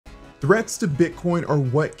Threats to Bitcoin are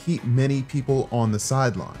what keep many people on the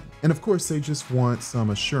sideline. And of course, they just want some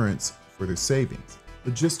assurance for their savings.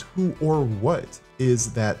 But just who or what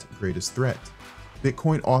is that greatest threat?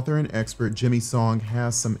 Bitcoin author and expert Jimmy Song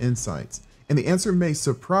has some insights, and the answer may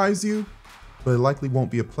surprise you, but it likely won't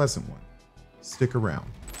be a pleasant one. Stick around.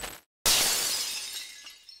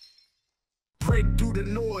 Break through the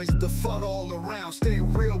noise, the FUD all around. Stay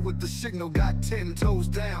real with the signal, got 10 toes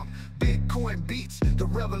down. Bitcoin beats, the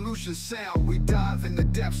revolution sound. We dive in the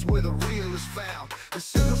depths where the real is found. The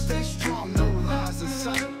signal stays strong, no lies in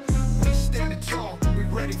sight. We standing tall, we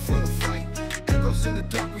ready for the fight. Echoes in the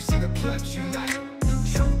dark, we see the plebs unite.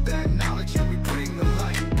 Truth and knowledge, and we bring the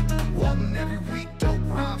light. Walton every week, dope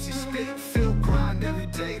rhymes he spit. Feel grind every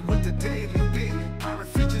day with the daily bit. Iron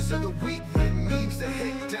features of the week, written memes that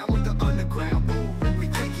hit. Down with the underground bull, we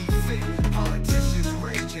think he fit. Politicians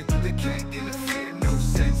raging, they can't interfere. No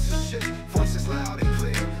censorship, voices loud and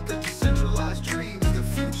clear. The decentralized dreams, the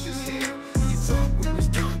future's here. You thought we was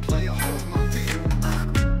done, play a hold my beer.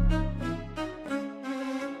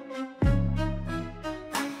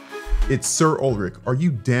 It's Sir Ulric. Are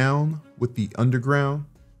you down with the underground?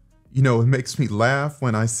 You know, it makes me laugh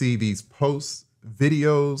when I see these posts,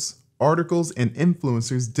 videos, articles, and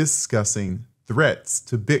influencers discussing threats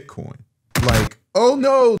to Bitcoin. Like, oh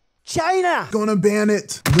no, China gonna ban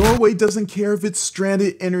it. Norway doesn't care if its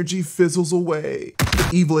stranded energy fizzles away. The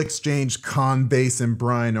evil exchange Coinbase and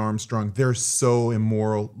Brian Armstrong, they're so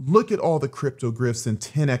immoral. Look at all the crypto grifts and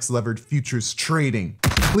 10x levered futures trading.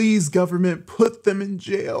 Please, government, put them in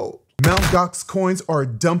jail. Mt. Gox coins are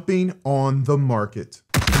dumping on the market.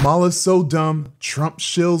 Kamala's so dumb, Trump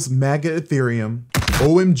shills MAGA Ethereum.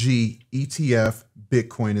 OMG, ETF,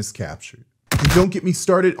 Bitcoin is captured. And don't get me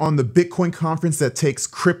started on the Bitcoin conference that takes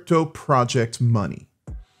crypto project money.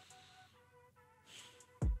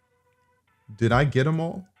 Did I get them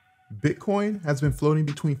all? Bitcoin has been floating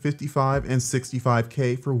between 55 and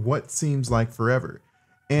 65K for what seems like forever.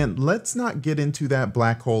 And let's not get into that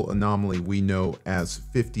black hole anomaly we know as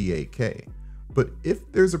 58K. But if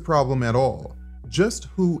there's a problem at all, just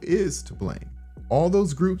who is to blame? All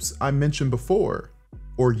those groups I mentioned before,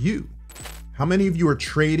 or you? How many of you are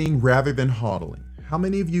trading rather than hodling? How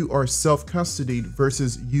many of you are self-custodied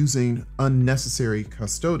versus using unnecessary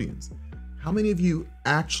custodians? How many of you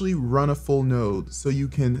actually run a full node so you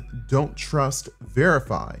can don't trust,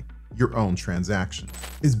 verify your own transaction?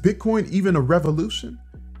 Is Bitcoin even a revolution?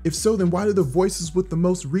 If so, then why do the voices with the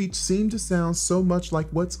most reach seem to sound so much like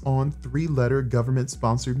what's on three-letter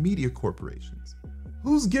government-sponsored media corporations?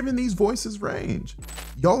 Who's giving these voices range?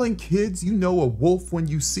 Y'all ain't kids, you know a wolf when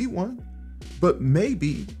you see one. But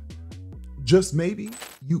maybe, just maybe,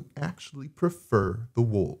 you actually prefer the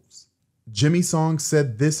wolves. Jimmy Song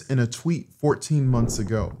said this in a tweet 14 months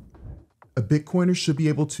ago. A Bitcoiner should be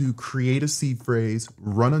able to create a seed phrase,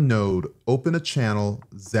 run a node, open a channel,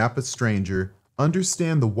 zap a stranger,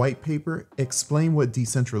 understand the white paper, explain what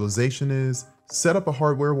decentralization is, set up a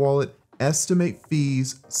hardware wallet, estimate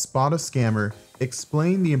fees, spot a scammer,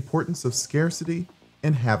 explain the importance of scarcity,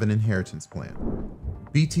 and have an inheritance plan.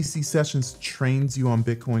 BTC Sessions trains you on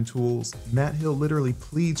Bitcoin tools. Matt Hill literally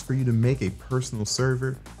pleads for you to make a personal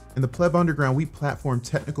server. In the Pleb Underground, we platform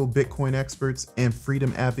technical Bitcoin experts and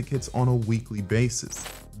freedom advocates on a weekly basis.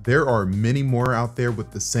 There are many more out there with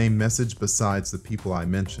the same message besides the people I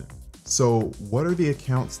mentioned. So what are the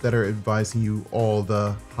accounts that are advising you all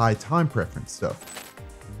the high time preference stuff?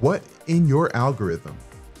 What in your algorithm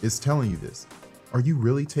is telling you this? Are you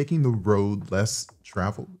really taking the road less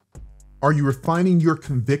traveled? Are you refining your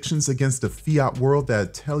convictions against a fiat world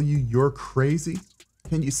that tell you you're crazy?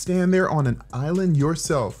 Can you stand there on an island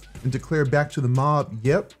yourself and declare back to the mob,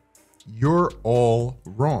 yep, you're all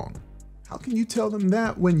wrong? How can you tell them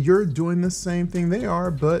that when you're doing the same thing they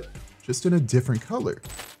are, but just in a different color?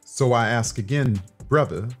 So I ask again,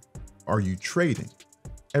 brother, are you trading?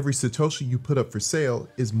 Every Satoshi you put up for sale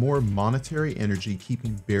is more monetary energy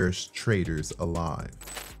keeping bearish traders alive.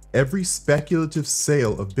 Every speculative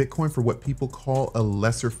sale of Bitcoin for what people call a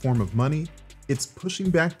lesser form of money, it's pushing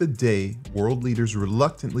back the day world leaders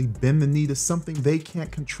reluctantly bend the knee to something they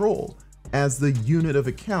can't control as the unit of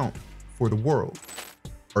account for the world.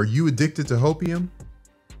 Are you addicted to hopium?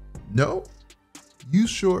 No? You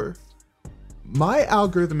sure? My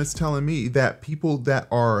algorithm is telling me that people that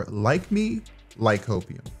are like me like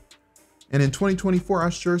hopium. And in 2024, I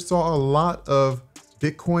sure saw a lot of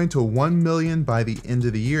Bitcoin to 1 million by the end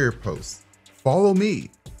of the year posts. Follow me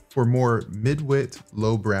for more mid-wit,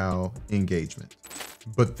 lowbrow engagement.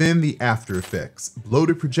 But then the after effects.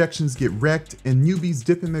 Bloated projections get wrecked and newbies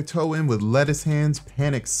dipping their toe in with lettuce hands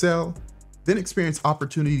panic sell. then experience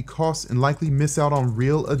opportunity costs and likely miss out on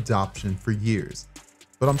real adoption for years.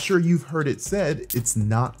 But I'm sure you've heard it said, it's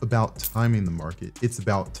not about timing the market, it's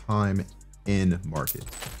about time in market.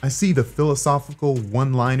 I see the philosophical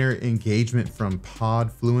one-liner engagement from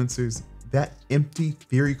Podfluencers. That empty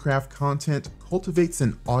theorycraft content cultivates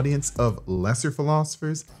an audience of lesser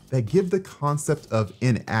philosophers that give the concept of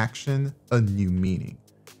inaction a new meaning.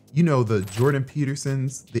 You know, the Jordan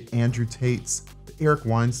Petersons, the Andrew Tates, the Eric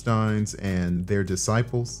Weinsteins, and their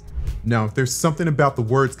disciples. Now, if there's something about the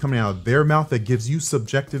words coming out of their mouth that gives you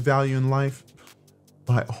subjective value in life,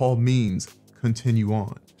 by all means, continue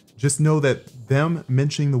on. Just know that them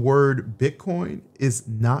mentioning the word Bitcoin is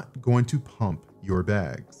not going to pump your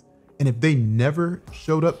bags. And if they never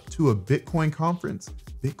showed up to a Bitcoin conference,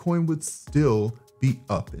 Bitcoin would still be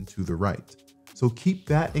up and to the right. So keep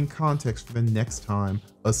that in context for the next time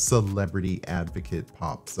a celebrity advocate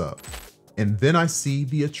pops up. And then I see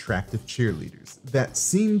the attractive cheerleaders that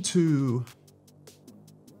seem to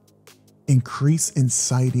increase in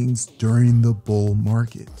sightings during the bull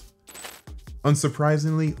market.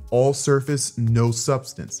 Unsurprisingly, all surface, no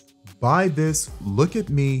substance. By this, look at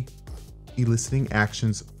me, eliciting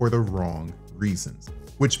actions for the wrong reasons,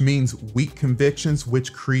 which means weak convictions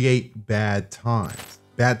which create bad times.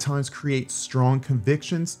 Bad times create strong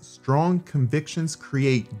convictions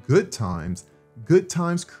create good times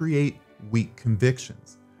create weak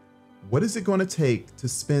convictions. What is it going to take to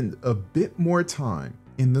spend a bit more time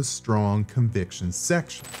in the strong convictions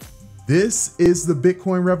section? This is the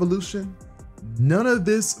Bitcoin revolution. None of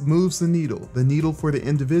this moves the needle for the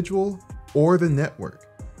individual or the network.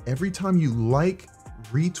 Every time you like,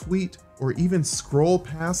 retweet, or even scroll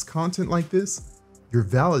past content like this, you're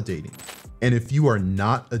validating. And if you are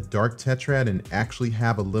not a dark tetrad and actually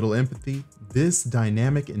have a little empathy, this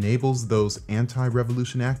dynamic enables those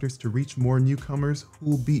anti-revolution actors to reach more newcomers who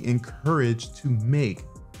will be encouraged to make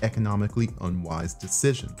economically unwise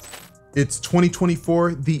decisions. It's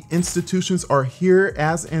 2024, the institutions are here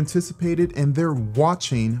as anticipated, and they're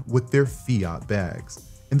watching with their fiat bags.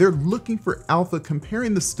 And they're looking for alpha,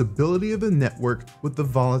 comparing the stability of the network with the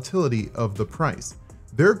volatility of the price.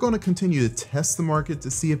 They're going to continue to test the market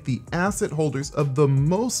to see if the asset holders of the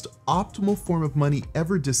most optimal form of money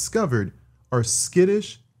ever discovered are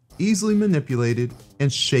skittish, easily manipulated,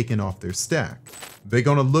 and shaken off their stack. They're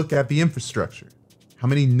going to look at the infrastructure. How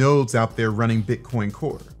many nodes out there running Bitcoin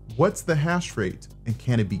Core? What's the hash rate, and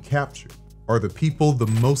can it be captured? Are the people the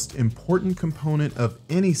most important component of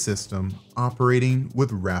any system operating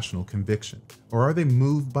with rational conviction? Or are they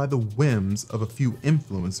moved by the whims of a few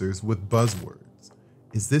influencers with buzzwords?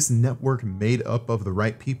 Is this network made up of the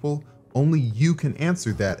right people? Only you can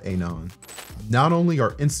answer that, Anon. Not only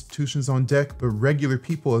are institutions on deck, but regular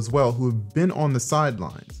people as well who have been on the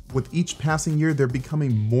sidelines. With each passing year, they're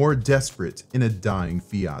becoming more desperate in a dying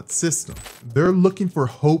fiat system. They're looking for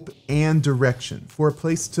hope and direction, for a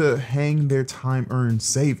place to hang their time-earned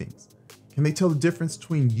savings. Can they tell the difference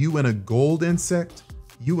between you and a gold insect,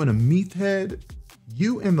 you and a meathead,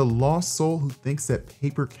 you and the lost soul who thinks that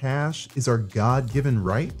paper cash is our God-given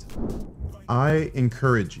right? I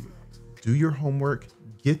encourage you, do your homework,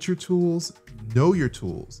 get your tools, know your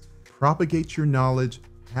tools, propagate your knowledge,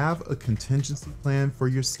 have a contingency plan for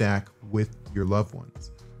your stack with your loved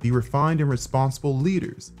ones. Be refined and responsible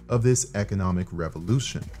leaders of this economic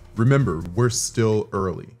revolution. Remember, we're still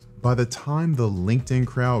early. By the time the LinkedIn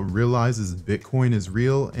crowd realizes Bitcoin is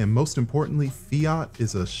real, and most importantly, fiat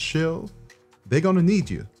is a shill, they're gonna need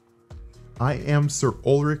you. I am Sir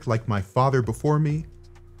Ulric like my father before me,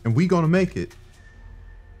 and we gonna make it.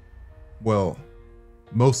 Well,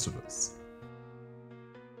 most of us.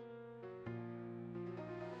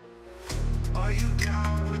 Are you down?